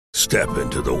Step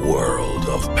into the world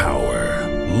of power,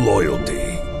 loyalty,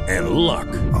 and luck.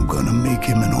 I'm gonna make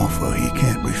him an offer he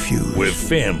can't refuse. With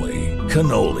family,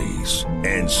 cannolis,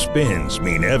 and spins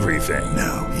mean everything.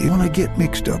 Now, you wanna get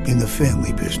mixed up in the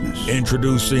family business.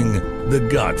 Introducing The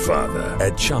Godfather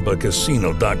at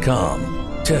ChumbaCasino.com.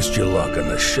 Test your luck in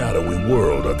the shadowy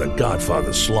world of The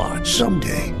Godfather slot.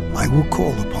 Someday, I will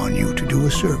call upon you to do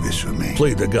a service for me.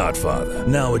 Play The Godfather,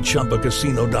 now at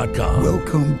ChumbaCasino.com.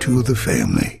 Welcome to the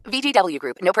family. VGW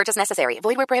Group. No purchase necessary.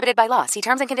 Void where prohibited by law. See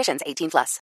terms and conditions.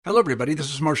 18+. Hello, everybody.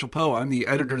 This is Marshall Poe. I'm the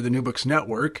editor of the New Books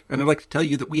Network, and I'd like to tell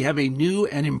you that we have a new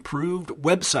and improved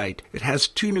website. It has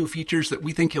 2 new features that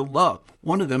we think you'll love.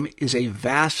 One of them is a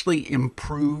vastly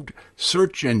improved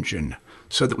search engine,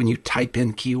 so that when you type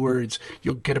in keywords,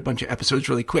 you'll get a bunch of episodes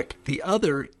really quick. The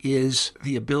other is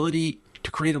the ability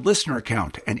to create a listener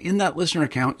account. And in that listener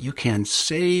account, you can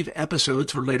save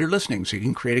episodes for later listening. So you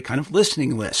can create a kind of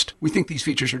listening list. We think these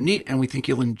features are neat and we think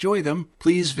you'll enjoy them.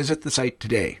 Please visit the site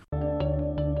today.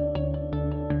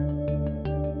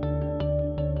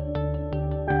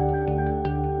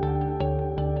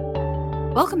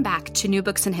 Welcome back to New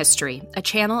Books in History, a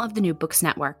channel of the New Books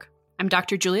Network. I'm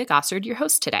Dr. Julia Gossard, your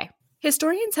host today.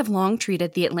 Historians have long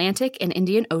treated the Atlantic and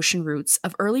Indian Ocean routes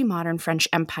of early modern French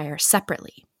Empire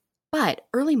separately. But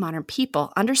early modern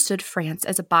people understood France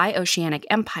as a bi-oceanic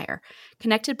empire,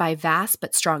 connected by vast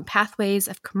but strong pathways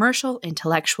of commercial,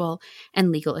 intellectual,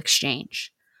 and legal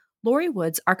exchange. Laurie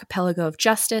Wood's Archipelago of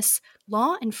Justice,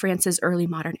 Law in France's Early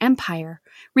Modern Empire,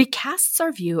 recasts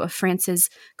our view of France's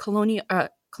colonial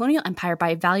empire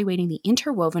by evaluating the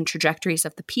interwoven trajectories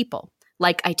of the people,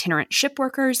 like itinerant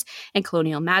shipworkers and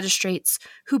colonial magistrates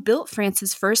who built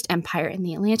France's first empire in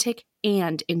the Atlantic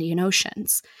and Indian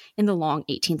Oceans in the long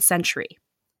 18th century.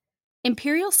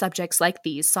 Imperial subjects like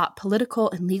these sought political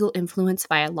and legal influence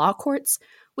via law courts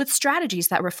with strategies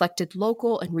that reflected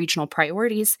local and regional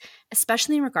priorities,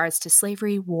 especially in regards to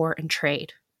slavery, war, and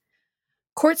trade.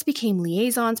 Courts became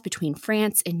liaisons between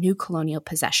France and new colonial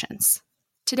possessions.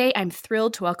 Today, I'm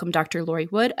thrilled to welcome Dr. Laurie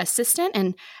Wood, assistant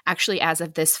and actually, as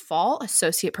of this fall,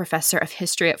 associate professor of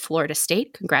history at Florida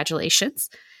State. Congratulations.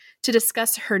 To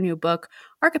discuss her new book,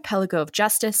 Archipelago of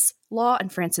Justice, Law in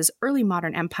France's Early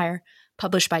Modern Empire,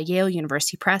 published by Yale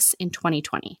University Press in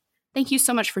 2020. Thank you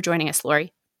so much for joining us,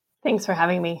 Laurie. Thanks for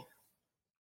having me.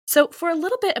 So for a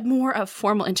little bit more of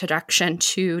formal introduction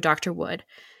to Dr. Wood,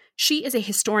 she is a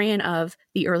historian of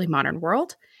the early modern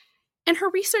world. And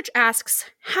her research asks,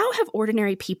 how have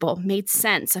ordinary people made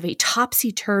sense of a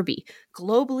topsy-turvy,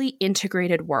 globally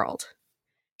integrated world?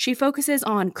 She focuses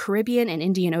on Caribbean and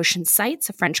Indian Ocean sites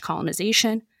of French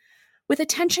colonization, with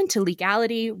attention to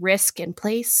legality, risk, and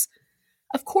place.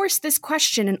 Of course, this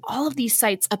question and all of these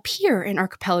sites appear in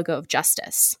Archipelago of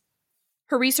Justice.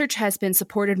 Her research has been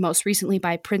supported most recently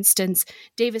by Princeton's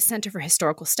Davis Center for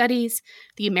Historical Studies,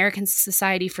 the American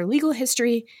Society for Legal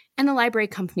History, and the Library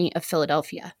Company of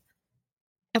Philadelphia.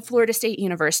 At Florida State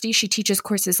University, she teaches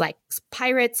courses like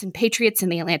Pirates and Patriots in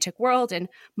the Atlantic World and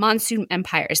Monsoon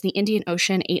Empires, the Indian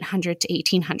Ocean 800 to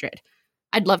 1800.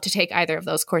 I'd love to take either of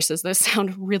those courses. Those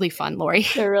sound really fun, Laurie.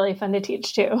 They're really fun to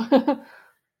teach, too.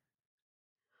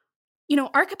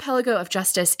 Archipelago of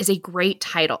Justice is a great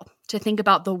title to think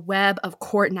about the web of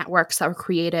court networks that were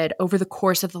created over the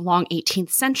course of the long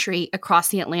 18th century across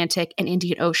the Atlantic and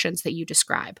Indian Oceans that you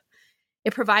describe.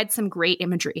 It provides some great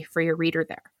imagery for your reader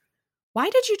there. Why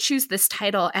did you choose this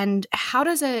title, and how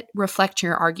does it reflect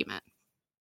your argument?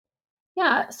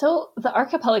 Yeah, so the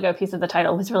archipelago piece of the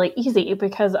title was really easy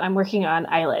because I'm working on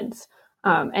islands.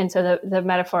 And so the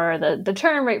metaphor, the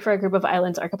term, right, for a group of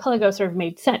islands, archipelago, sort of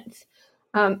made sense.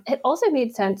 It also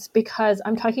made sense because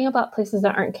I'm talking about places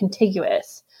that aren't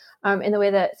contiguous in the way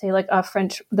that, say, like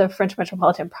the French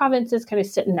metropolitan provinces kind of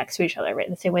sit next to each other, right?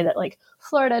 In the same way that, like,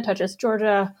 Florida touches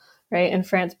Georgia, right? In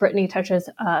France, Brittany touches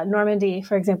Normandy,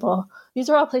 for example. These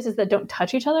are all places that don't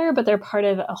touch each other, but they're part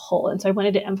of a whole. And so I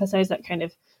wanted to emphasize that kind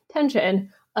of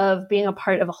tension of being a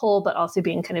part of a whole, but also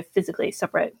being kind of physically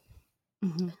separate.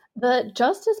 Mm-hmm. The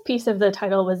justice piece of the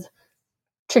title was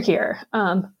trickier.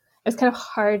 It was kind of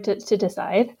hard to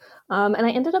decide. And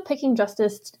I ended up picking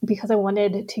justice because I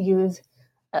wanted to use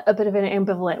a bit of an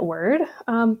ambivalent word.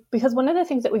 Because one of the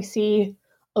things that we see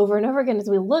over and over again as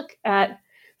we look at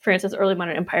France's early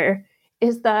modern empire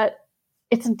is that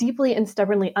it's a deeply and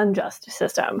stubbornly unjust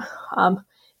system.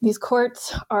 These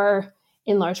courts are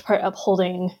in large part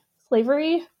upholding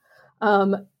slavery,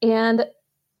 and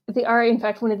they are, in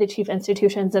fact, one of the chief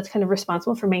institutions that's kind of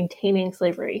responsible for maintaining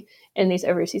slavery in these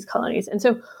overseas colonies. And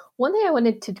so one thing I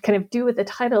wanted to kind of do with the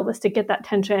title was to get that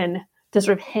tension to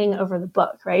sort of hang over the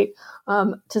book, right?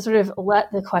 To sort of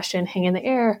let the question hang in the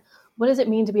air. what does it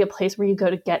mean to be a place where you go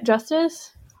to get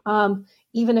justice?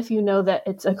 Even if you know that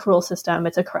it's a cruel system,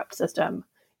 it's a corrupt system,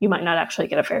 you might not actually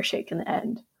get a fair shake in the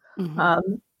end.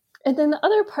 Mm-hmm. And then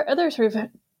the other sort of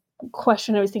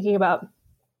question I was thinking about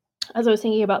as I was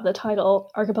thinking about the title,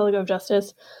 Archipelago of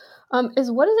Justice, is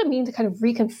what does it mean to kind of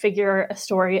reconfigure a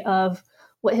story of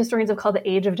what historians have called the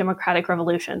age of democratic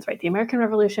revolutions, right? The American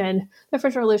Revolution, the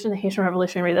French Revolution, the Haitian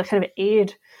Revolution, right? The kind of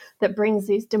age that brings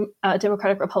these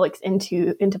democratic republics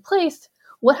into place.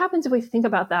 What happens if we think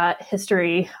about that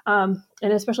history, and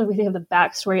especially if we think of the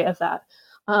backstory of that,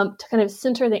 to kind of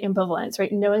center the ambivalence,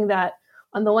 right? Knowing that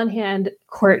on the one hand,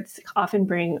 courts often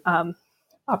bring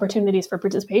opportunities for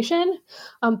participation,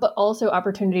 but also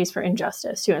opportunities for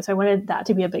injustice too. And so I wanted that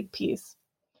to be a big piece.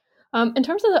 In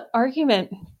terms of the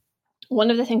argument, one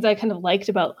of the things I kind of liked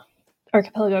about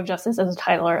Archipelago of Justice as a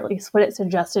title, or at least what it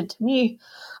suggested to me,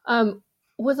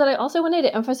 was that I also wanted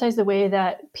to emphasize the way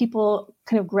that people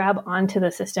kind of grab onto the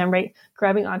system, right?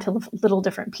 Grabbing onto little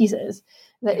different pieces.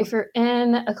 That if you're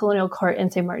in a colonial court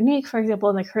in, say, Martinique, for example,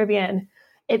 in the Caribbean,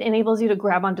 it enables you to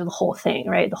grab onto the whole thing,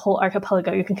 right? The whole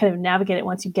archipelago. You can kind of navigate it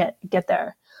once you get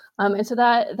there. And so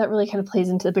that really kind of plays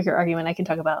into the bigger argument I can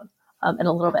talk about in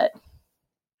a little bit.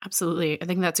 Absolutely. I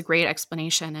think that's a great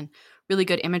explanation and really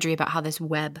good imagery about how this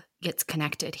web gets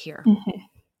connected here. Mm-hmm.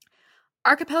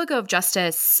 Archipelago of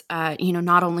Justice,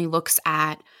 not only looks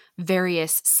at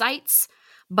various sites,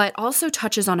 but also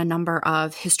touches on a number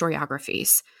of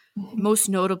historiographies. Mm-hmm. Most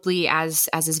notably, as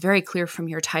is very clear from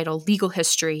your title, legal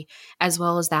history, as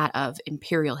well as that of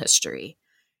imperial history.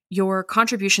 Your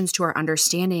contributions to our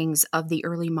understandings of the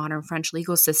early modern French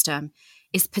legal system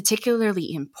is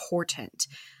particularly important,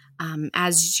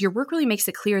 as your work really makes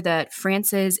it clear that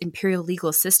France's imperial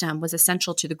legal system was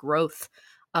essential to the growth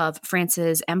of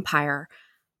France's empire,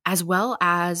 as well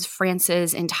as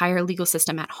France's entire legal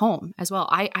system at home as well.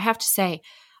 I have to say,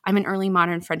 I'm an early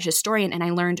modern French historian, and I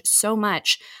learned so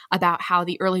much about how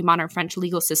the early modern French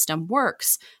legal system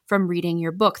works from reading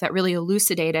your book that really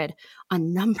elucidated a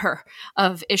number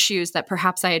of issues that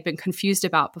perhaps I had been confused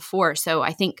about before. So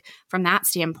I think from that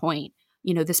standpoint,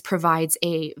 this provides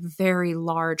a very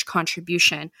large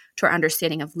contribution to our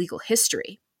understanding of legal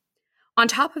history. On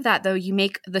top of that, though, you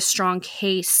make the strong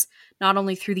case not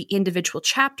only through the individual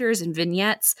chapters and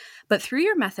vignettes, but through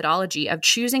your methodology of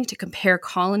choosing to compare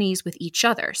colonies with each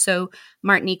other. So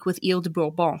Martinique with Ile de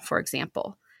Bourbon, for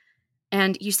example.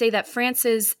 And you say that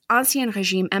France's Ancien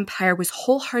Régime empire was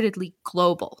wholeheartedly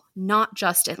global, not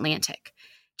just Atlantic.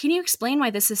 Can you explain why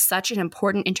this is such an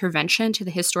important intervention to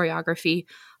the historiography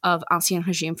of Ancien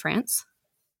Régime France?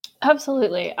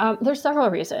 Absolutely. There's several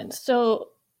reasons. So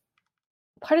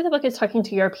part of the book is talking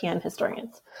to European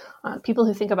historians, people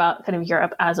who think about kind of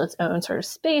Europe as its own sort of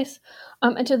space.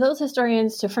 And to those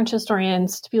historians, to French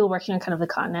historians, to people working on kind of the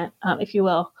continent, if you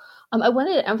will, I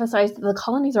wanted to emphasize that the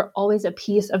colonies are always a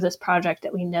piece of this project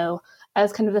that we know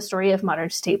as kind of the story of modern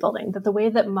state building, that the way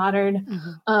that modern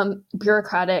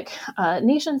bureaucratic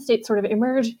nation states sort of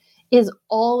emerge is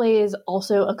always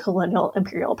also a colonial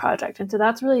imperial project. And so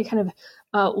that's really kind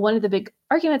of one of the big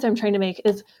arguments I'm trying to make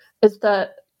is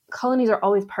that colonies are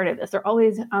always part of this. They're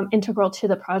always integral to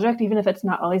the project, even if it's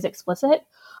not always explicit.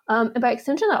 And by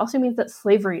extension, that also means that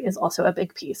slavery is also a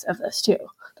big piece of this too.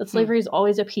 That slavery is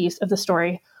always a piece of the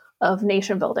story of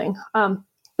nation building.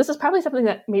 This is probably something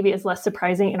that maybe is less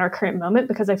surprising in our current moment,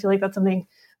 because I feel like that's something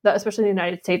that, especially in the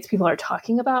United States, people are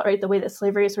talking about, right? The way that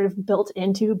slavery is sort of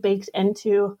baked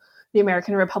into the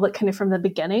American Republic kind of from the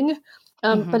beginning.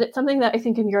 But it's something that I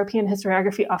think in European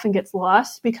historiography often gets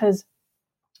lost because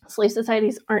slave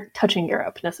societies aren't touching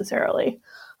Europe necessarily.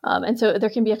 And so there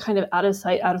can be a kind of out of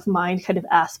sight, out of mind kind of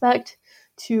aspect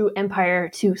to empire,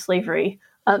 to slavery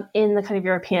in the kind of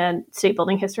European state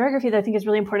building historiography that I think is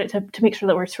really important to make sure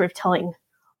that we're sort of telling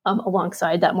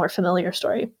alongside that more familiar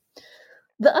story.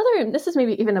 The other, this is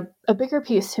maybe even a bigger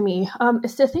piece to me,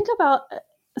 is to think about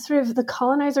sort of the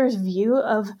colonizers' view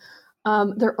of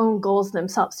their own goals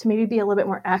themselves, to maybe be a little bit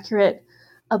more accurate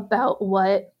about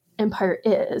what empire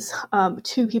is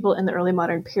to people in the early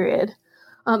modern period.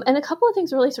 And a couple of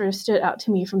things really sort of stood out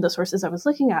to me from the sources I was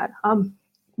looking at.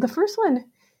 The first one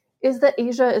is that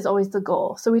Asia is always the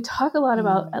goal. So we talk a lot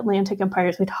about Atlantic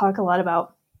empires. We talk a lot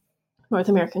about North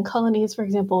American colonies, for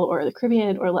example, or the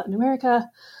Caribbean or Latin America.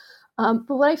 But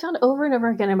what I found over and over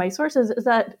again in my sources is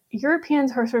that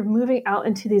Europeans who are sort of moving out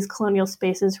into these colonial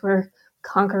spaces, who are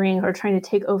conquering or trying to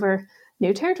take over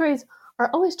new territories, are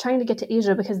always trying to get to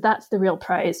Asia because that's the real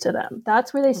prize to them.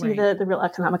 That's where they see the real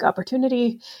economic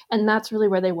opportunity, and that's really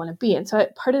where they want to be. And so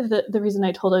part of the reason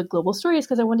I told a global story is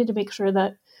because I wanted to make sure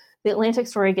that the Atlantic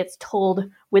story gets told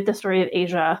with the story of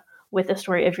Asia with the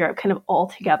story of Europe kind of all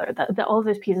together, that all of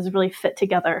those pieces really fit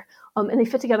together, and they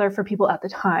fit together for people at the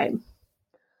time.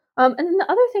 And then the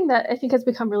other thing that I think has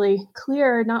become really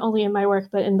clear, not only in my work,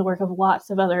 but in the work of lots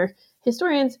of other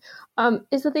historians,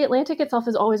 is that the Atlantic itself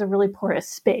is always a really porous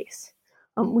space.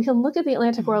 We can look at the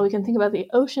Atlantic world, we can think about the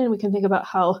ocean, we can think about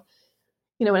how,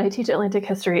 when I teach Atlantic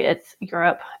history, it's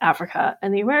Europe, Africa,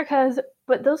 and the Americas,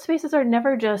 but those spaces are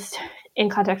never just in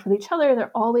contact with each other.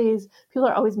 People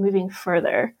are always moving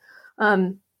further.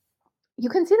 You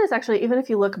can see this actually, even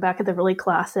if you look back at the really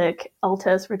classic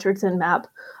Altus Richardson map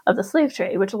of the slave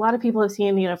trade, which a lot of people have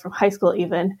seen, from high school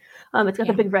even. It's got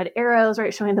the big red arrows,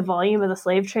 right, showing the volume of the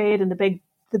slave trade, and the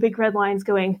big red lines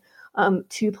going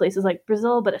to places like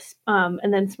Brazil,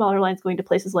 and then smaller lines going to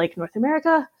places like North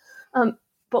America.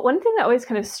 But one thing that always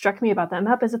kind of struck me about that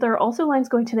map is that there are also lines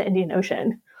going to the Indian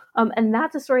Ocean. And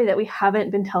that's a story that we haven't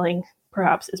been telling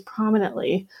perhaps as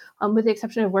prominently, with the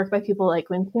exception of work by people like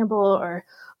Wynne Campbell or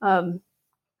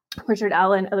Richard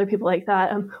Allen, other people like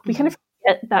that. We kind of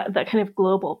forget that kind of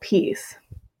global piece.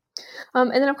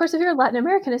 And then, of course, if you're a Latin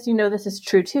Americanist, this is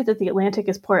true too, that the Atlantic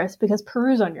is porous because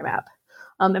Peru's on your map,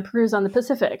 and Peru's on the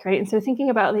Pacific, right? And so thinking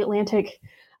about the Atlantic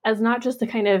as not just a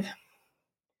kind of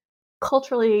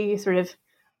culturally sort of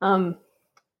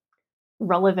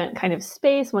relevant kind of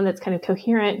space, one that's kind of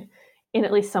coherent in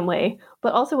at least some way,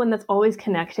 but also one that's always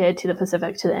connected to the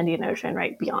Pacific, to the Indian Ocean,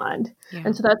 right beyond. Yeah.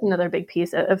 And so that's another big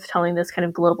piece of telling this kind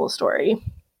of global story.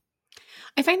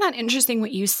 I find that interesting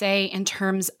what you say in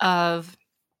terms of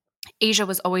Asia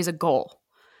was always a goal,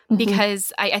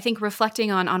 because I think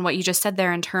reflecting on what you just said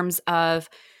there in terms of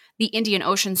the Indian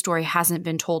Ocean story hasn't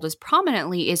been told as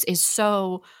prominently is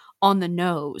so on the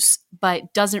nose,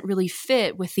 but doesn't really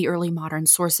fit with the early modern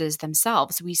sources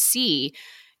themselves. We see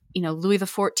Louis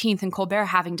XIV and Colbert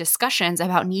having discussions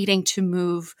about needing to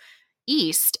move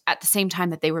east at the same time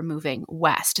that they were moving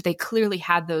west. They clearly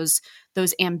had those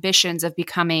ambitions of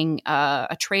becoming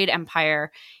a trade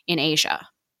empire in Asia.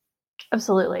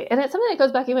 Absolutely. And it's something that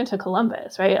goes back even to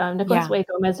Columbus, right? Nicholas Way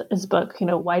Gomez's book,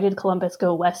 why did Columbus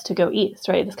go west to go east,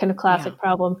 right? This kind of classic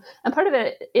problem. And part of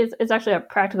it is actually a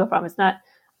practical problem. It's not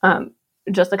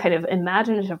just a kind of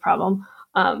imaginative problem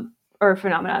or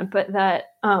phenomenon, but that,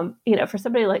 for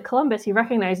somebody like Columbus, he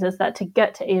recognizes that to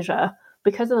get to Asia,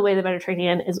 because of the way the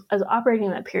Mediterranean is operating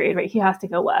in that period, right, he has to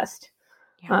go west.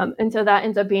 Yeah. And so that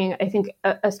ends up being, I think,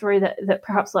 a story that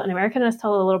perhaps Latin Americanists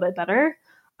tell a little bit better.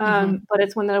 But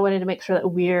it's one that I wanted to make sure that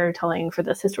we're telling for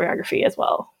this historiography as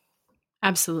well.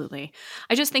 Absolutely.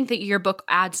 I just think that your book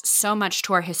adds so much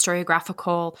to our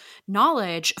historiographical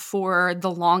knowledge for the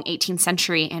long 18th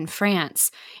century in France,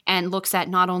 and looks at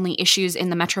not only issues in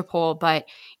the metropole, but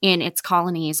in its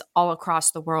colonies all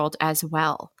across the world as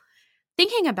well.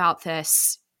 Thinking about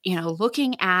this,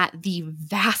 looking at the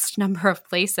vast number of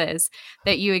places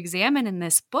that you examine in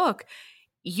this book,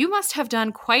 you must have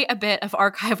done quite a bit of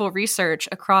archival research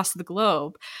across the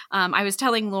globe. I was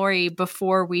telling Lori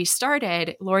before we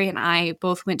started, Lori and I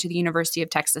both went to the University of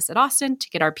Texas at Austin to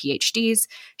get our PhDs.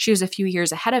 She was a few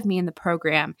years ahead of me in the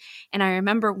program. And I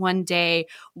remember one day,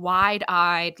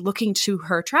 wide-eyed, looking to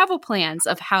her travel plans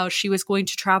of how she was going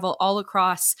to travel all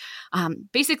across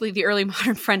basically the early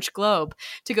modern French globe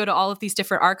to go to all of these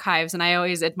different archives. And I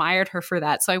always admired her for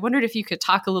that. So I wondered if you could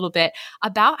talk a little bit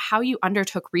about how you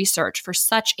undertook research for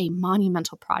such a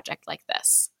monumental project like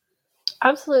this.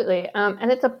 Absolutely.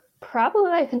 And it's a problem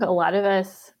that I think a lot of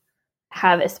us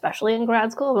have, especially in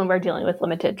grad school when we're dealing with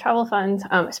limited travel funds,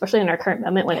 especially in our current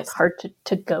moment when it's hard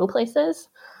to go places.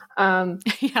 And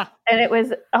it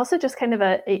was also just kind of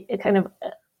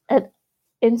an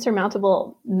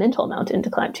insurmountable mental mountain to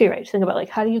climb too, right? To think about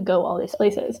how do you go all these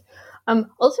places?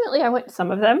 Ultimately, I went to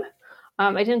some of them.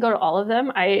 I didn't go to all of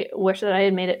them. I wish that I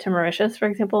had made it to Mauritius, for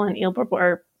example, and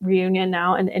Ile-Bourbeuf Reunion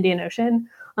now in the Indian Ocean.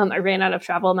 I ran out of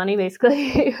travel money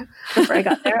basically before I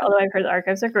got there, although I've heard the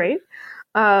archives are great.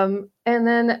 And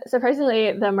then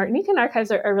surprisingly, the Martinican archives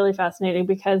are really fascinating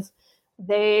because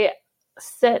they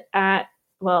sit at,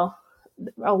 well,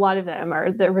 a lot of them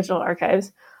are the original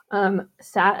archives,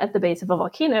 sat at the base of a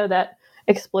volcano that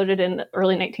exploded in the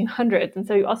early 1900s. And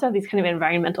so you also have these kind of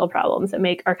environmental problems that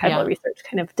make archival research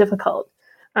kind of difficult.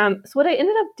 So what I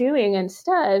ended up doing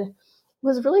instead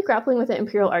was really grappling with the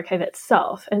Imperial Archive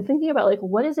itself and thinking about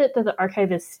what is it that the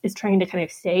archive is trying to kind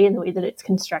of say in the way that it's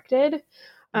constructed.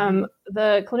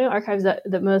 The colonial archives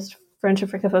that most French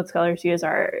and Francophone scholars use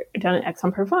are down in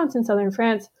Aix-en-Provence in southern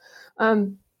France.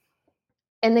 And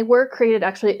they were created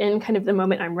actually in kind of the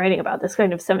moment I'm writing about, this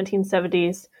kind of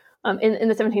 1770s, in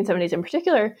the 1770s in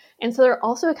particular. And so they're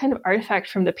also a kind of artifact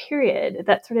from the period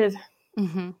that sort of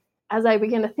as I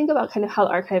began to think about kind of how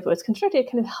the archive was constructed,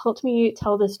 it kind of helped me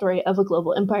tell the story of a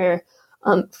global empire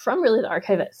from really the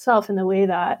archive itself, in the way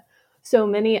that so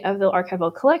many of the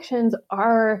archival collections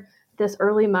are this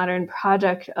early modern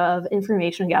project of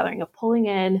information gathering, of pulling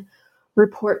in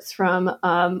reports from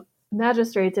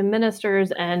magistrates and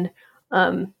ministers and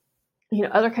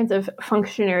other kinds of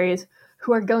functionaries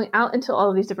who are going out into all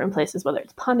of these different places, whether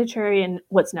it's Pondicherry and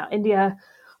what's now India,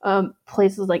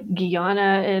 places like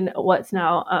Guyana and what's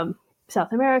now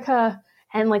South America,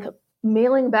 and like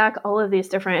mailing back all of these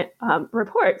different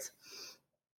reports.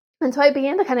 And so I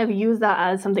began to kind of use that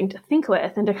as something to think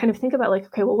with, and to kind of think about like,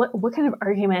 okay, well, what kind of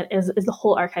argument is the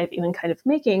whole archive even kind of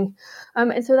making?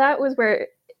 And so that was where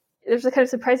there's a kind of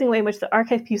surprising way in which the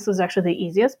archive piece was actually the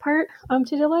easiest part to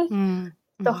deal with. Mm-hmm.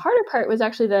 The harder part was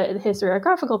actually the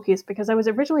historiographical piece, because I was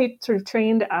originally sort of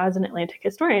trained as an Atlantic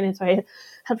historian. And so I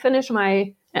had finished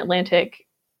my Atlantic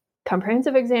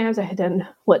comprehensive exams. I had done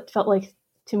what felt like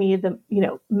to me the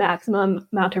maximum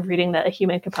amount of reading that a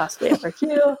human could possibly ever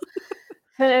do.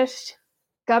 Finished,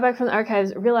 got back from the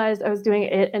archives, realized I was doing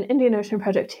an Indian Ocean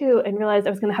project too, and realized I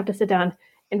was going to have to sit down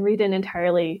and read an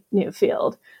entirely new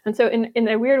field. And so in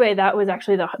a weird way, that was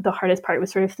actually the hardest part,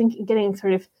 was sort of getting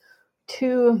sort of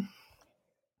two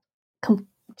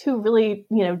really,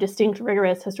 distinct,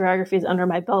 rigorous historiographies under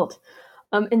my belt,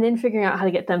 and then figuring out how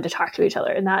to get them to talk to each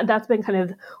other. And that's been kind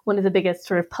of one of the biggest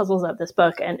sort of puzzles of this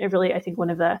book. And it really, I think, one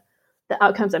of the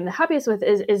outcomes I'm the happiest with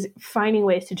is finding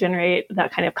ways to generate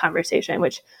that kind of conversation,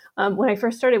 which when I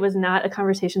first started was not a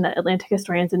conversation that Atlantic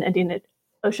historians and Indian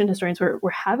Ocean historians were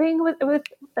having, with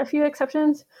a few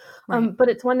exceptions. Right. But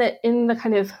it's one that in the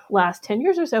kind of last 10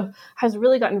 years or so has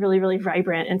really gotten really, really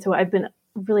vibrant. And so I've been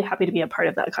really happy to be a part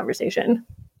of that conversation.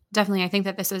 Definitely. I think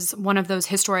that this is one of those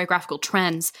historiographical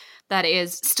trends that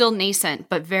is still nascent,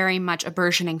 but very much a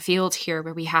burgeoning field here,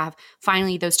 where we have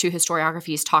finally those two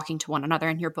historiographies talking to one another.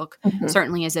 And your book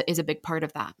certainly is a big part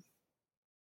of that.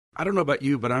 I don't know about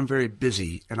you, but I'm very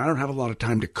busy and I don't have a lot of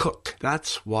time to cook.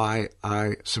 That's why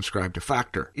I subscribe to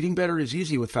Factor. Eating better is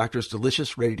easy with Factor's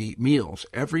delicious, ready-to-eat meals.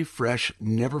 Every fresh,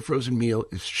 never frozen meal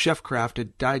is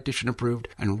chef-crafted, dietitian approved,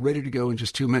 and ready to go in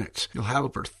just 2 minutes. You'll have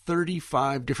over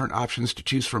 35 different options to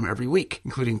choose from every week,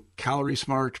 including Calorie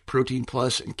Smart, Protein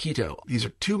Plus, and Keto. These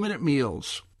are 2-minute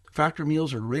meals. Factor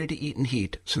meals are ready to eat and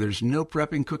heat, so there's no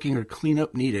prepping, cooking, or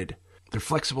cleanup needed. They're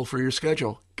flexible for your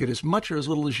schedule. Get as much or as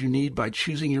little as you need by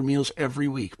choosing your meals every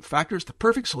week. Factor is the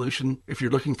perfect solution if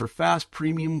you're looking for fast,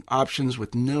 premium options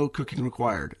with no cooking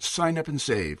required. Sign up and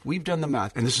save. We've done the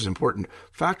math, and this is important.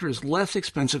 Factor is less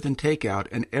expensive than takeout,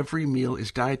 and every meal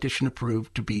is dietitian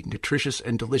approved to be nutritious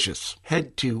and delicious.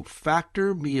 Head to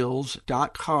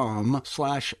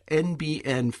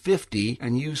factormeals.com/NBN50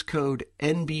 and use code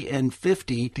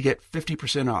NBN50 to get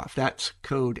 50% off. That's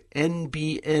code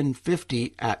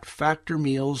NBN50 at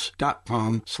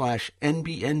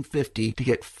factormeals.com/NBN50 to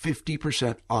get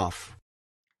 50% off.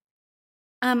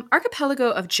 Archipelago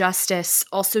of Justice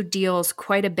also deals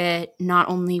quite a bit not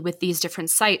only with these different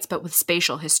sites, but with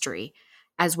spatial history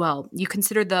as well. You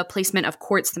consider the placement of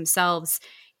courts themselves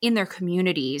in their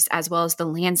communities, as well as the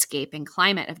landscape and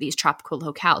climate of these tropical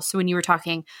locales. So when you were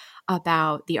talking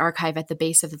about the archive at the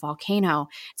base of the volcano,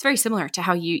 it's very similar to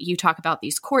how you talk about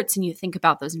these courts and you think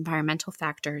about those environmental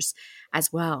factors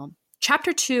as well.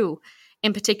 Chapter 2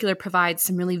 in particular provides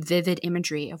some really vivid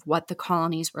imagery of what the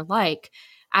colonies were like.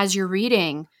 As you're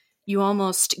reading, you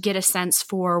almost get a sense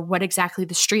for what exactly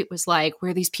the street was like,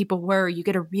 where these people were. You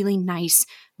get a really nice,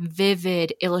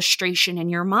 vivid illustration in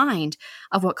your mind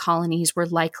of what colonies were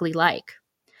likely like.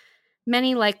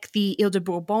 Many, like the Ile de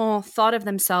Bourbon, thought of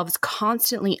themselves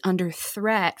constantly under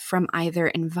threat from either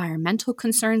environmental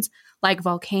concerns like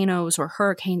volcanoes or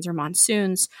hurricanes or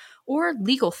monsoons, or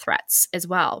legal threats as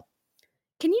well.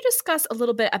 Can you discuss a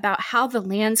little bit about how the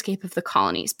landscape of the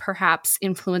colonies perhaps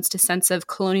influenced a sense of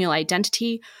colonial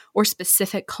identity or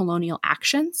specific colonial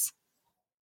actions?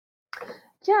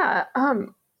 Yeah.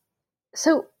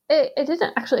 So it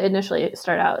didn't actually initially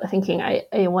start out thinking I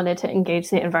wanted to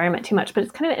engage the environment too much, but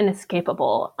it's kind of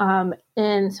inescapable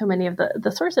in so many of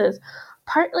the sources,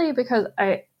 partly because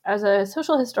I, as a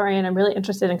social historian, I'm really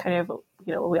interested in kind of,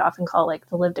 what we often call like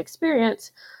the lived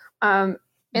experience.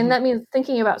 And that means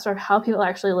thinking about sort of how people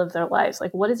actually live their lives.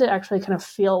 Like, what does it actually kind of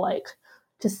feel like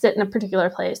to sit in a particular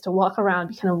place, to walk around,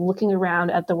 be kind of looking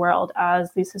around at the world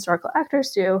as these historical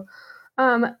actors do.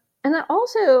 And that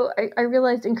also, I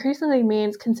realized, increasingly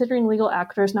means considering legal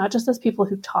actors not just as people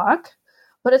who talk,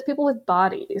 but as people with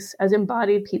bodies, as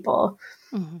embodied people.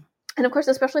 Mm-hmm. And of course,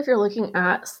 especially if you're looking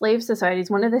at slave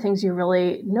societies, one of the things you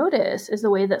really notice is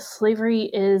the way that slavery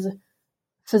is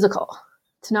physical.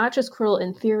 It's not just cruel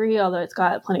in theory, although it's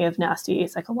got plenty of nasty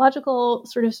psychological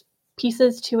sort of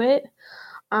pieces to it.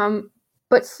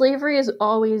 But slavery is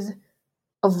always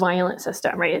a violent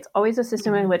system, right? It's always a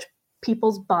system in which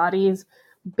people's bodies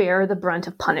bear the brunt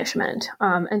of punishment.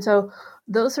 And so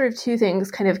those sort of two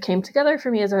things kind of came together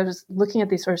for me as I was looking at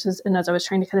these sources and as I was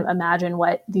trying to kind of imagine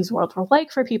what these worlds were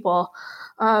like for people.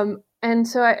 And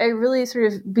so I really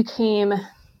sort of became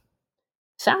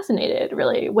fascinated,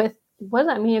 really, with what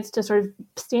that means to sort of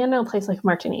stand in a place like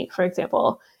Martinique, for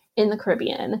example, in the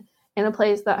Caribbean, in a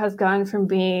place that has gone from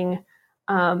being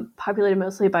populated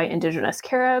mostly by indigenous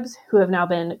Caribs, who have now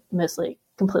been mostly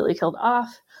completely killed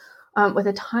off, with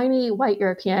a tiny white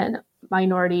European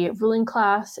minority ruling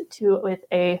class, to with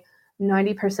a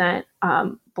 90%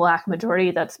 Black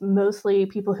majority that's mostly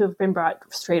people who have been brought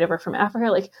straight over from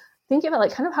Africa. Like, think about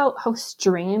like kind of how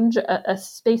strange a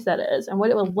space that is, and what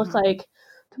it would look like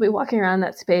to be walking around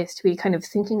that space, to be kind of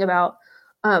thinking about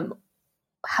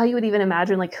how you would even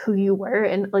imagine like who you were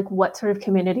and like what sort of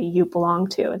community you belong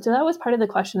to. And so that was part of the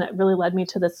question that really led me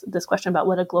to this question about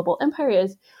what a global empire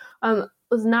is.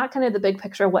 Was not kind of the big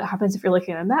picture, what happens if you're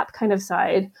looking at a map kind of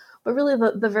side, but really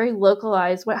the very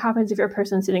localized, what happens if you're a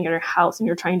person sitting in your house and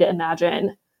you're trying to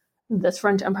imagine this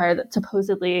French empire that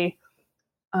supposedly,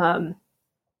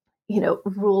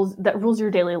 rules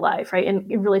your daily life, right?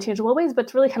 In really tangible ways, but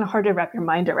it's really kind of hard to wrap your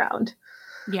mind around.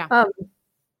 Yeah.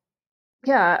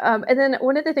 And then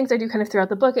one of the things I do kind of throughout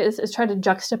the book is try to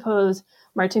juxtapose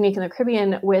Martinique and the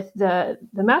Caribbean with the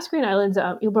Mascarene Islands,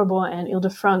 Ile Bourbon and Ile de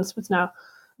France, what's now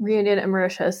Reunion and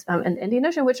Mauritius, and the Indian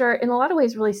Ocean, which are in a lot of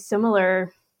ways really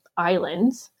similar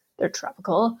islands. They're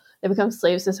tropical. They become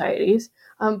slave societies,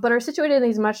 but are situated in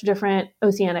these much different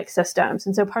oceanic systems.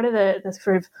 And so part of the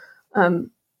sort of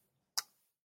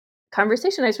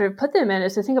conversation I sort of put them in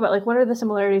is to think about like, what are the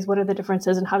similarities, what are the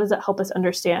differences, and how does that help us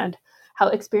understand how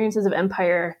experiences of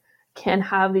empire can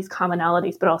have these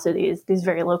commonalities, but also these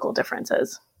very local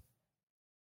differences.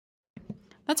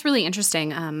 That's really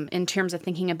interesting in terms of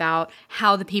thinking about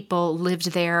how the people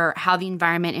lived there, how the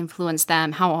environment influenced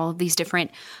them, how all of these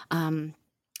different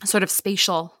sort of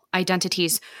spatial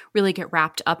identities really get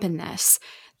wrapped up in this.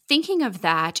 Thinking of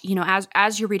that,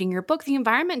 as you're reading your book, the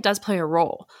environment does play a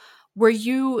role. Were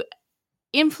you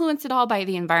influenced at all by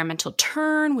the environmental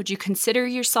turn? Would you consider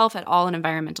yourself at all an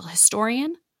environmental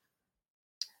historian?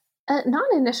 Not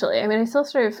initially. I mean, I still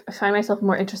sort of find myself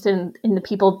more interested in the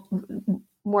people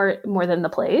more than the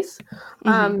place.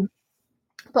 Mm-hmm.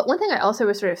 But one thing I also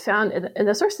was sort of found in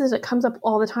the sources that comes up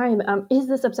all the time is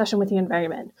this obsession with the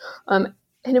environment. And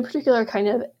in particular, kind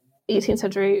of 18th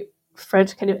century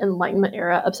French kind of Enlightenment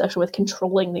era obsession with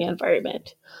controlling the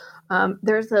environment.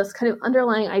 There's this kind of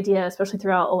underlying idea, especially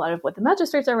throughout a lot of what the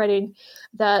magistrates are writing,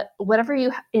 that whatever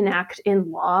you enact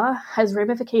in law has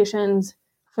ramifications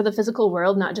for the physical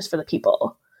world, not just for the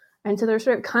people. And so they're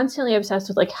sort of constantly obsessed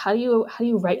with like, how do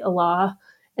you write a law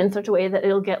in such a way that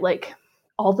it'll get like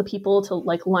all the people to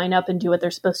like line up and do what they're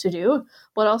supposed to do,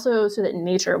 but also so that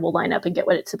nature will line up and get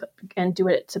and do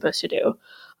what it's supposed to do.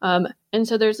 And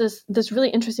so there's this really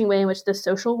interesting way in which the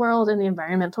social world and the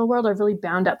environmental world are really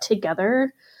bound up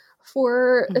together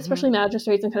for especially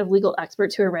magistrates and kind of legal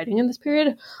experts who are writing in this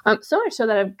period. So much so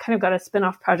that I've kind of got a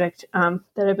spin-off project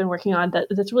that I've been working on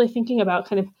that's really thinking about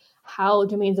kind of how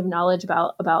domains of knowledge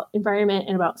about environment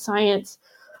and about science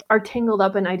are tangled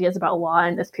up in ideas about law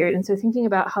in this period. And so thinking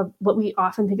about how what we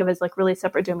often think of as like really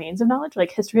separate domains of knowledge,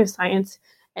 like history of science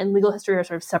and legal history are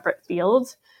sort of separate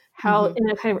fields, how in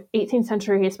a kind of 18th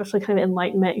century, especially kind of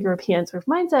Enlightenment European sort of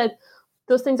mindset,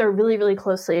 those things are really, really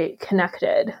closely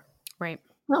connected. Right.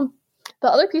 The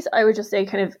other piece I would just say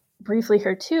kind of briefly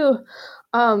here too,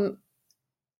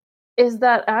 is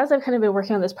that as I've kind of been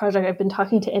working on this project, I've been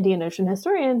talking to Indian Ocean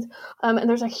historians, and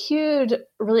there's a huge,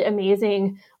 really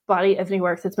amazing body of new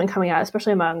work that's been coming out,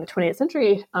 especially among 20th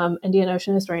century Indian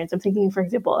Ocean historians. I'm thinking, for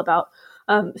example, about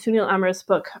Sunil Amra's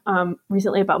book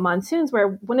recently about monsoons,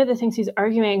 where one of the things he's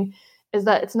arguing is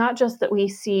that it's not just that we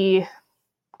see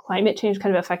climate change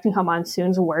kind of affecting how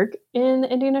monsoons work in the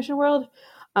Indian Ocean world,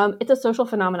 it's a social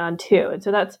phenomenon too. And so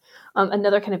that's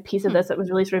another kind of piece of this that was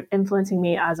really sort of influencing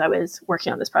me as I was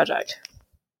working on this project.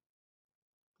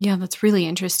 Yeah, that's really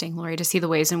interesting, Lori, to see the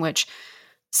ways in which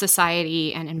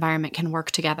society and environment can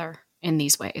work together in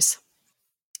these ways.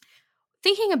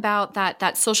 Thinking about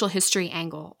that social history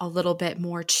angle a little bit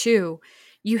more too,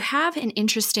 you have an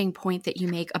interesting point that you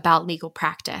make about legal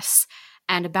practice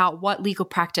and about what legal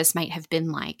practice might have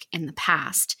been like in the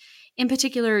past. In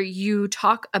particular, you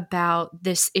talk about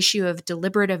this issue of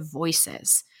deliberative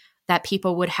voices that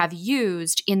people would have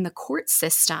used in the court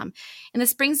system. And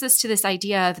this brings us to this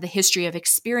idea of the history of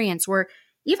experience, where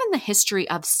even the history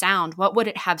of sound. What would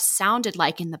it have sounded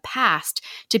like in the past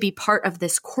to be part of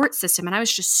this court system? And I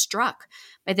was just struck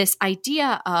by this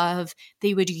idea of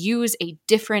they would use a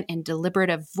different and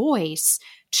deliberative voice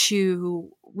to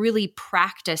really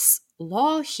practice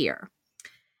law here.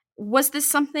 Was this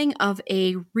something of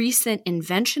a recent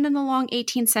invention in the long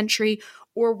 18th century,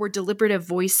 or were deliberative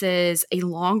voices a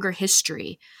longer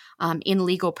history in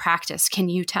legal practice? Can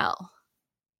you tell?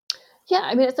 Yeah,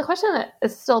 I mean, it's a question that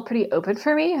is still pretty open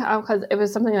for me because it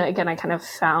was something that, again, I kind of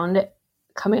found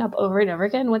coming up over and over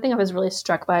again. One thing I was really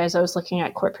struck by as I was looking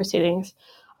at court proceedings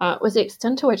was the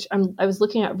extent to which I was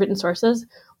looking at written sources,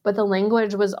 but the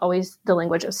language was always the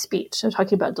language of speech. So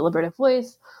talking about deliberative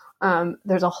voice,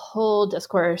 there's a whole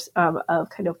discourse of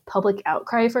kind of public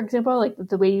outcry, for example, like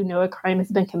the way you know a crime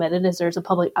has been committed is there's a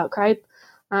public outcry.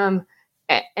 And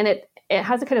it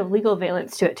has a kind of legal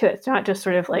valence to it, too. It's not just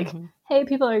sort of like, hey,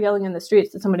 people are yelling in the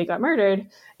streets that somebody got murdered.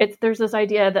 There's this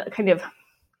idea that kind of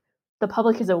the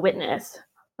public is a witness.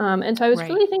 And so I was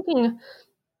really thinking,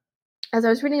 as I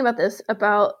was reading about this,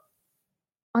 about,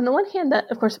 on the one hand,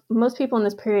 that, of course, most people in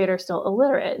this period are still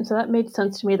illiterate. And so that made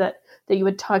sense to me that you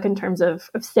would talk in terms of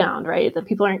sound, right? That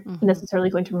people aren't necessarily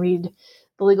going to read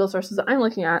the legal sources that I'm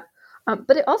looking at.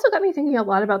 But it also got me thinking a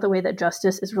lot about the way that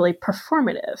justice is really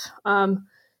performative.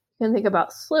 You can think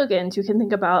about slogans. You can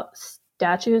think about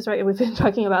statues, right? We've been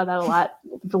talking about that a lot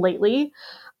lately.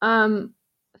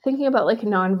 Thinking about like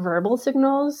nonverbal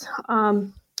signals.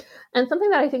 And something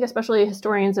that I think especially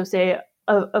historians of, say,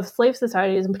 of slave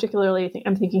societies, and particularly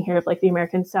I'm thinking here of like the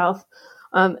American South,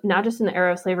 not just in the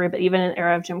era of slavery, but even in the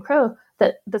era of Jim Crow,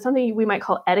 that's something we might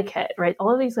call etiquette, right?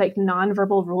 All of these like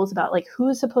nonverbal rules about like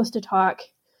who's supposed to talk,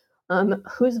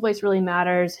 whose voice really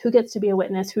matters, who gets to be a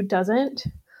witness, who doesn't,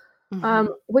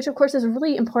 which of course is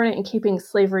really important in keeping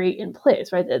slavery in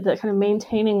place, right? The kind of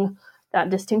maintaining that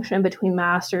distinction between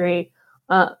master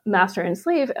and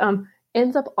slave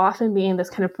ends up often being this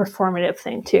kind of performative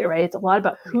thing too, right? It's a lot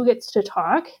about who gets to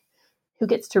talk, who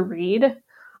gets to read,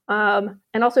 and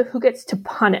also who gets to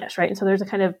punish, right? And so there's a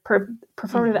kind of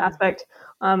performative aspect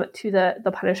to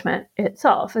the punishment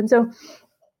itself. And so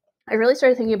I really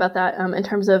started thinking about that in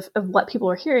terms of what people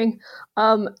were hearing.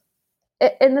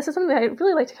 And this is something that I'd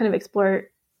really like to kind of explore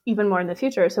even more in the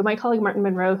future. So my colleague Martin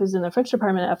Monroe, who's in the French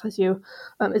department at FSU,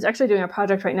 is actually doing a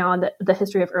project right now on the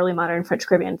history of early modern French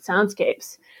Caribbean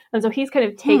soundscapes. And so he's kind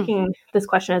of taking this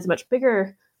question as a much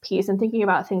bigger piece and thinking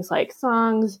about things like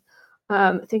songs,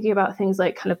 thinking about things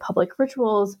like kind of public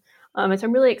rituals. And so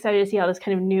I'm really excited to see how this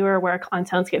kind of newer work on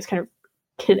soundscapes kind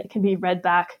of can be read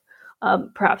back,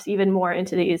 perhaps even more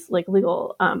into these like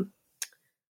legal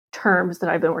terms that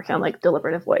I've been working on, like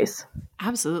deliberative voice.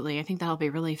 Absolutely. I think that'll be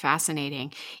really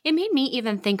fascinating. It made me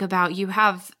even think about, you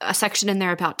have a section in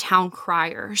there about town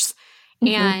criers.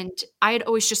 And I had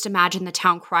always just imagined the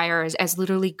town crier as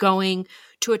literally going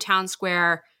to a town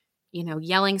square, you know,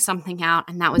 yelling something out,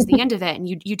 and that was the end of it. And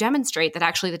you demonstrate that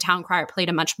actually the town crier played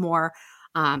a much more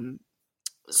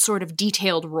sort of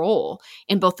detailed role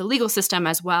in both the legal system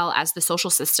as well as the social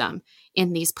system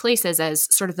in these places as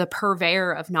sort of the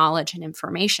purveyor of knowledge and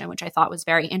information, which I thought was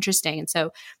very interesting. And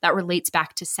so that relates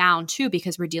back to sound too,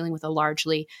 because we're dealing with a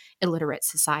largely illiterate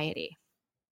society.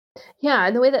 Yeah,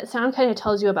 and the way that sound kind of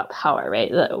tells you about power, right?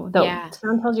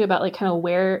 Sound tells you about like kind of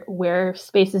where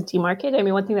space is demarcated. I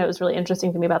mean, one thing that was really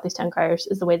interesting to me about these town criers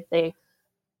is the way that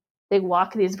they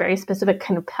walk these very specific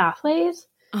kind of pathways.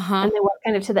 And they walk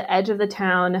kind of to the edge of the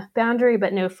town boundary,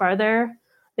 but no farther.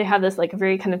 They have this like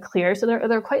very kind of clear. So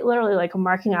they're quite literally like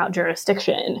marking out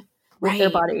jurisdiction with their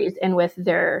bodies and with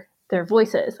their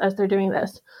voices as they're doing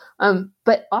this.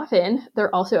 But often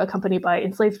they're also accompanied by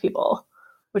enslaved people,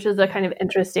 which is a kind of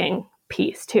interesting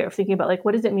piece too, of thinking about like,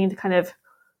 what does it mean to kind of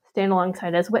stand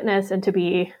alongside as witness and to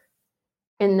be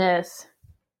in this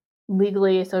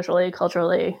legally, socially,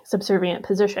 culturally subservient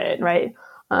position, right?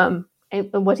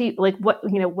 And what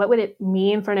would it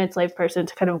mean for an enslaved person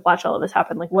to kind of watch all of this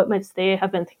happen? Like, what might they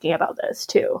have been thinking about this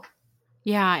too?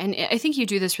 Yeah, and I think you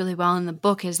do this really well in the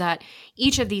book, is that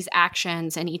each of these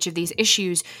actions and each of these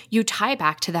issues, you tie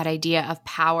back to that idea of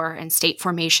power and state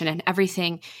formation, and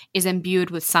everything is imbued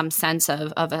with some sense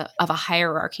of a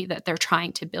hierarchy that they're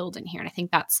trying to build in here. And I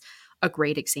think that's a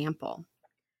great example.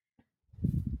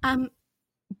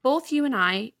 Both you and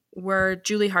I were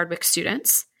Julie Hardwick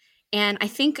students. And I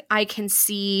think I can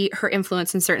see her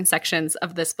influence in certain sections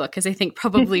of this book, because I think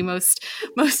probably most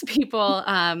people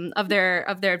of their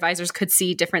advisors could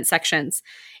see different sections.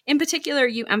 In particular,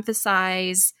 you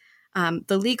emphasize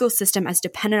the legal system as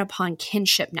dependent upon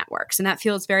kinship networks, and that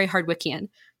feels very Hardwickian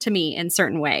to me in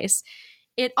certain ways.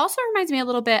 It also reminds me a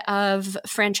little bit of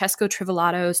Francesco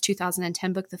Trivellado's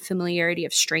 2010 book, The Familiarity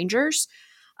of Strangers,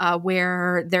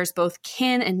 where there's both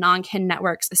kin and non-kin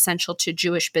networks essential to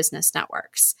Jewish business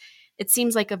networks. It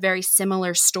seems like a very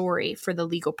similar story for the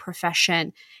legal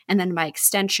profession, and then by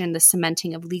extension, the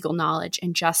cementing of legal knowledge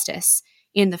and justice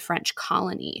in the French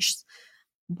colonies.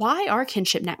 Why are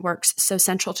kinship networks so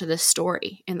central to this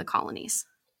story in the colonies?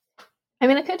 I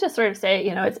mean, I could just sort of say,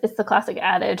 it's the classic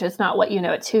adage, it's not what you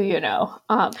know, it's who you know.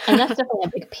 And that's definitely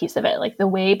a big piece of it. Like the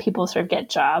way people sort of get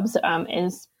jobs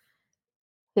is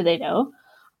who they know.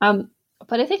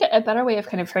 But I think a better way of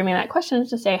kind of framing that question is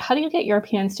to say, how do you get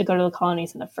Europeans to go to the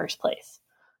colonies in the first place?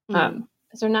 Because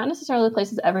they're not necessarily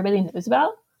places everybody knows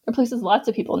about. They're places lots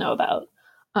of people know about.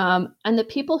 And the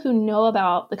people who know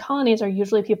about the colonies are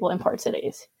usually people in port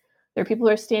cities. There are people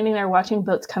who are standing there watching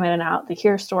boats come in and out. They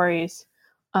hear stories.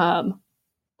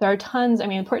 There are tons. I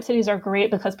mean, port cities are great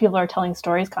because people are telling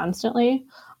stories constantly.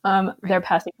 They're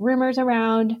passing rumors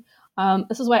around.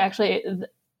 This is why actually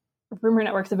rumor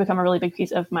networks have become a really big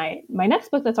piece of my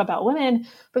next book that's about women,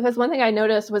 because one thing I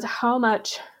noticed was how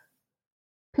much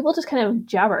people just kind of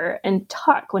jabber and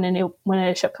talk when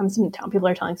a ship comes into town. People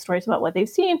are telling stories about what they've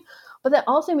seen, but that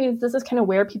also means this is kind of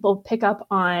where people pick up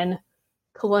on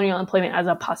colonial employment as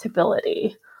a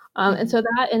possibility. And so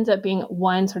that ends up being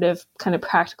one sort of kind of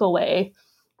practical way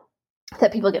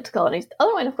that people get to colonies. The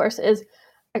other one, of course, is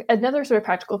another sort of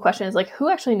practical question is like, who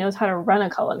actually knows how to run a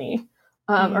colony?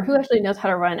 Or who actually knows how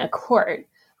to run a court?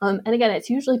 And again, it's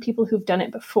usually people who've done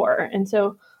it before. And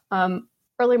so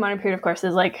early modern period, of course,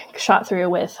 is like shot through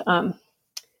with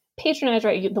patronage,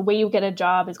 right? The way you get a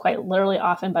job is quite literally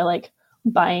often by like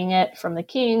buying it from the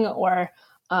king, or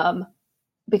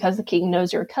because the king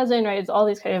knows your cousin, right? It's all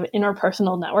these kind of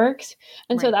interpersonal networks.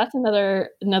 And so that's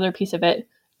another piece of it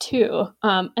too.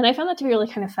 And I found that to be really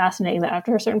kind of fascinating, that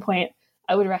after a certain point,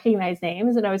 I would recognize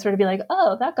names and I would sort of be like,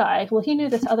 oh, that guy, well, he knew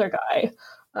this other guy.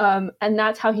 And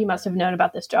that's how he must have known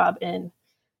about this job in,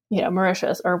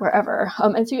 Mauritius or wherever.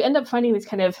 And so you end up finding these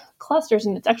kind of clusters,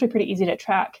 and it's actually pretty easy to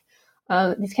track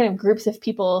these kind of groups of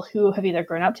people who have either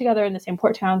grown up together in the same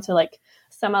port town. So like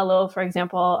Saint-Malo, for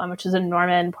example, which is a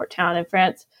Norman port town in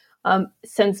France,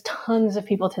 sends tons of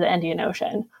people to the Indian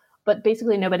Ocean, but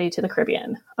basically nobody to the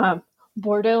Caribbean.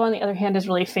 Bordeaux, on the other hand, is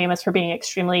really famous for being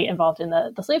extremely involved in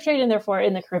the slave trade and therefore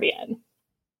in the Caribbean.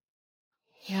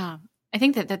 Yeah, I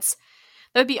think that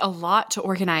would be a lot to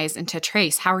organize and to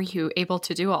trace. How are you able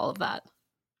to do all of that?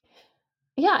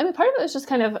 Yeah, I mean, part of it was just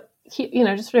kind of,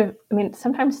 just sort of, I mean,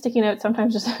 sometimes sticky notes,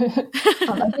 sometimes just, I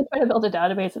did try to build a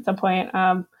database at some point.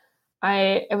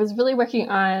 I was really working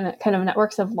on kind of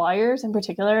networks of lawyers in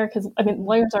particular, because, I mean,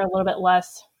 lawyers are a little bit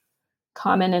less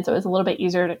common, and so it was a little bit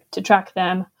easier to track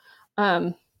them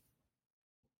than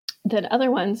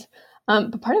other ones.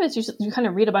 But part of it is you kind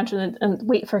of read a bunch of them and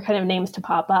wait for kind of names to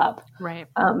pop up. Right.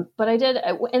 But I did,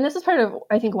 and this is part of,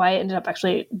 I think, why I ended up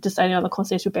actually deciding on the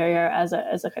Conseil Supérieur as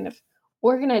a kind of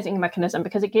organizing mechanism,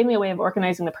 because it gave me a way of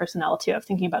organizing the personnel too, of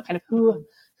thinking about kind of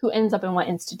who ends up in what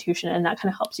institution, and that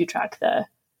kind of helps you track the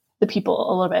people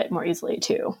a little bit more easily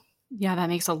too. Yeah, that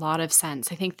makes a lot of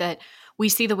sense. I think that we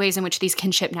see the ways in which these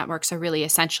kinship networks are really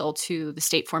essential to the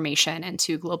state formation and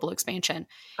to global expansion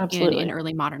in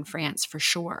early modern France, for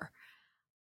sure.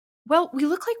 Well, we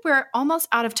look like we're almost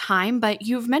out of time, but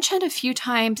you've mentioned a few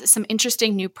times some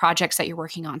interesting new projects that you're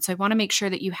working on. So I want to make sure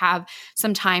that you have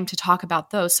some time to talk about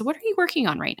those. So what are you working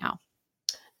on right now?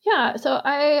 Yeah, so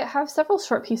I have several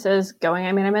short pieces going.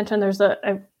 I mean, I mentioned there's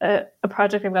a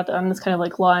project I've got on this kind of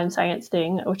like law and science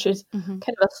thing, which is kind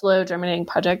of a slow germinating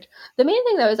project. The main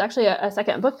thing, though, is actually a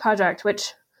second book project,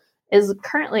 which is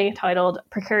currently titled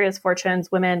Precarious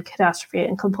Fortunes, Women, Catastrophe,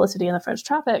 and Complicity in the French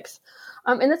Tropics.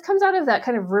 And this comes out of that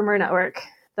kind of rumor network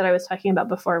that I was talking about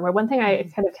before, where one thing I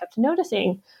kind of kept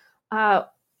noticing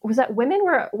was that women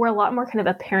were a lot more kind of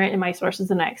apparent in my sources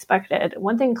than I expected.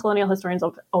 One thing colonial historians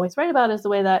always write about is the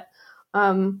way that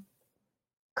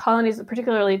colonies,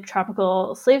 particularly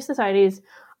tropical slave societies,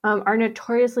 are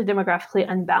notoriously demographically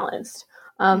unbalanced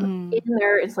in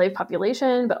their enslaved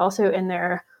population, but also in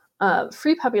their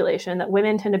free population, that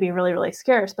women tend to be really, really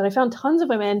scarce. But I found tons of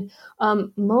women,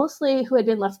 mostly who had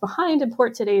been left behind in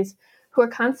port cities, who are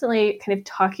constantly kind of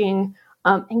talking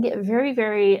and get very,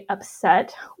 very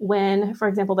upset when, for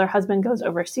example, their husband goes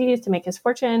overseas to make his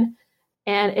fortune,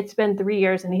 and it's been 3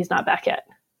 years and he's not back yet.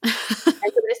 And so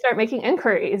they start making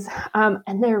inquiries,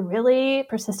 and they're really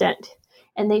persistent.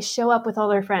 And they show up with all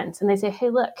their friends, and they say, hey,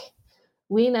 look,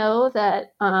 we know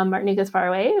that Martinique is far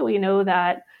away. We know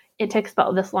that it takes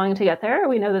about this long to get there.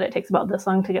 We know that it takes about this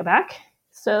long to get back.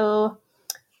 So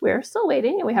we're still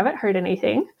waiting, and we haven't heard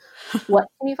anything. What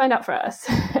can you find out for us?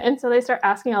 And so they start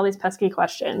asking all these pesky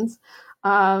questions.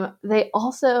 They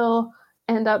also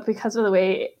end up, because of the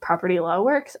way property law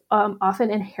works, often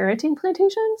inheriting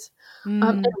plantations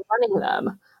and running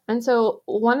them. And so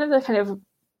one of the kind of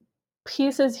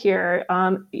pieces here,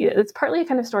 it's partly a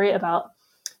kind of story about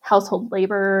household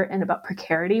labor and about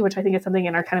precarity, which I think is something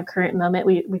in our kind of current moment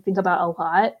we think about a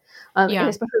lot, and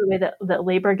especially the way that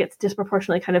labor gets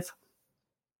disproportionately kind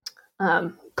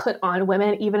of put on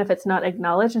women, even if it's not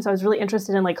acknowledged. And so I was really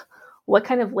interested in, like, what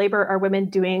kind of labor are women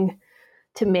doing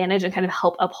to manage and kind of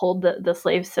help uphold the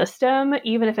slave system,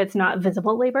 even if it's not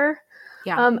visible labor.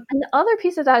 Yeah. And the other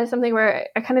piece of that is something where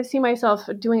I kind of see myself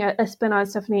doing a spin on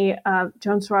Stephanie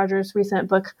Jones-Rogers' recent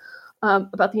book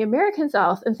about the American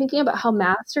South, and thinking about how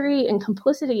mastery and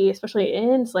complicity, especially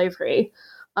in slavery,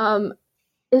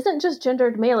 isn't just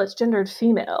gendered male, it's gendered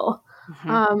female.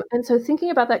 And so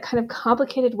thinking about that kind of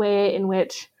complicated way in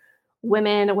which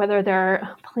women, whether they're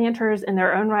planters in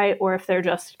their own right, or if they're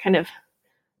just kind of,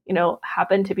 you know,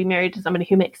 happen to be married to somebody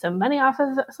who makes some money off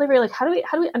of slavery, like how do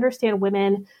we understand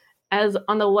women as,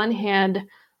 on the one hand,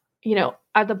 you know,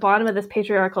 at the bottom of this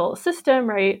patriarchal system,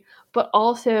 right, but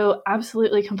also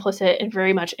absolutely complicit and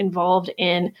very much involved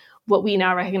in what we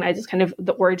now recognize as kind of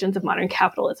the origins of modern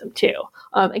capitalism too,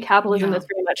 and capitalism that's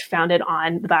very much founded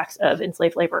on the backs of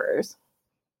enslaved laborers.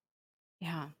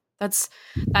 Yeah. That's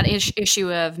that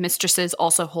issue of mistresses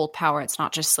also hold power. It's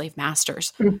not just slave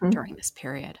masters during this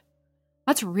period.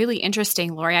 That's really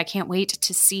interesting, Lori. I can't wait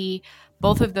to see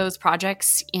both of those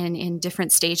projects in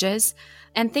different stages.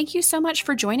 And thank you so much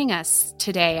for joining us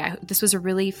today. This was a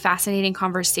really fascinating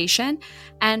conversation.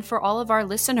 And for all of our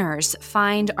listeners,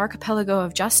 find Archipelago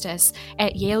of Justice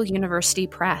at Yale University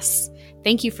Press.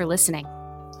 Thank you for listening.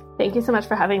 Thank you so much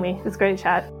for having me. It was great to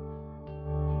chat.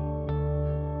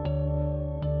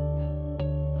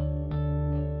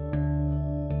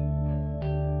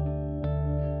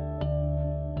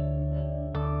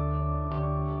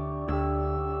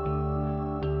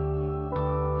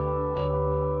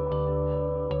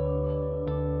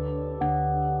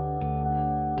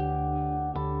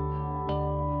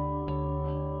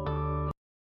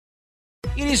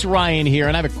 It is Ryan here,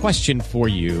 and I have a question for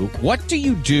you. What do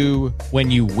you do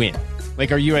when you win?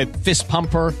 Like, are you a fist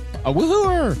pumper, a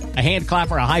woohooer, a hand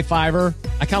clapper, a high fiver?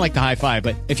 I kind of like the high five,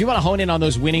 but if you want to hone in on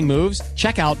those winning moves,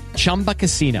 check out Chumba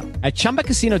Casino. At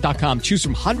ChumbaCasino.com, choose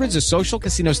from hundreds of social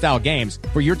casino-style games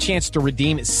for your chance to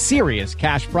redeem serious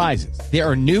cash prizes. There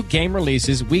are new game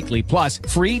releases weekly, plus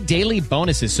free daily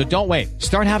bonuses. So don't wait.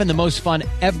 Start having the most fun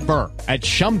ever at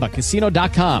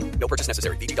ChumbaCasino.com. No purchase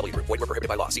necessary. VGW Group. Void where prohibited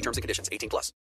by law. See terms and conditions. 18+.